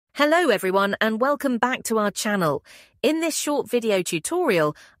Hello everyone and welcome back to our channel. In this short video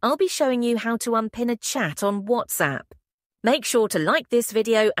tutorial, I'll be showing you how to unpin a chat on WhatsApp. Make sure to like this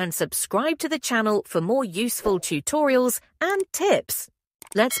video and subscribe to the channel for more useful tutorials and tips.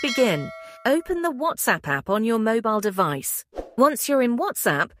 Let's begin. Open the WhatsApp app on your mobile device. Once you're in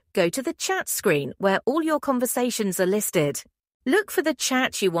WhatsApp, go to the chat screen where all your conversations are listed. Look for the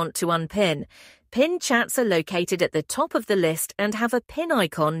chat you want to unpin. Pinned chats are located at the top of the list and have a pin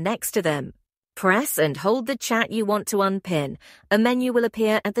icon next to them. Press and hold the chat you want to unpin. A menu will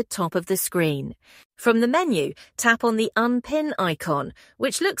appear at the top of the screen. From the menu, tap on the Unpin icon,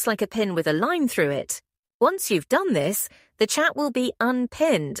 which looks like a pin with a line through it. Once you've done this, the chat will be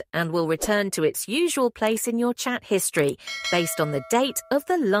unpinned and will return to its usual place in your chat history based on the date of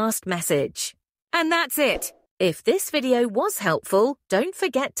the last message. And that's it! If this video was helpful, don't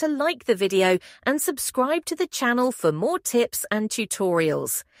forget to like the video and subscribe to the channel for more tips and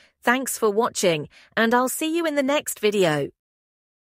tutorials. Thanks for watching, and I'll see you in the next video.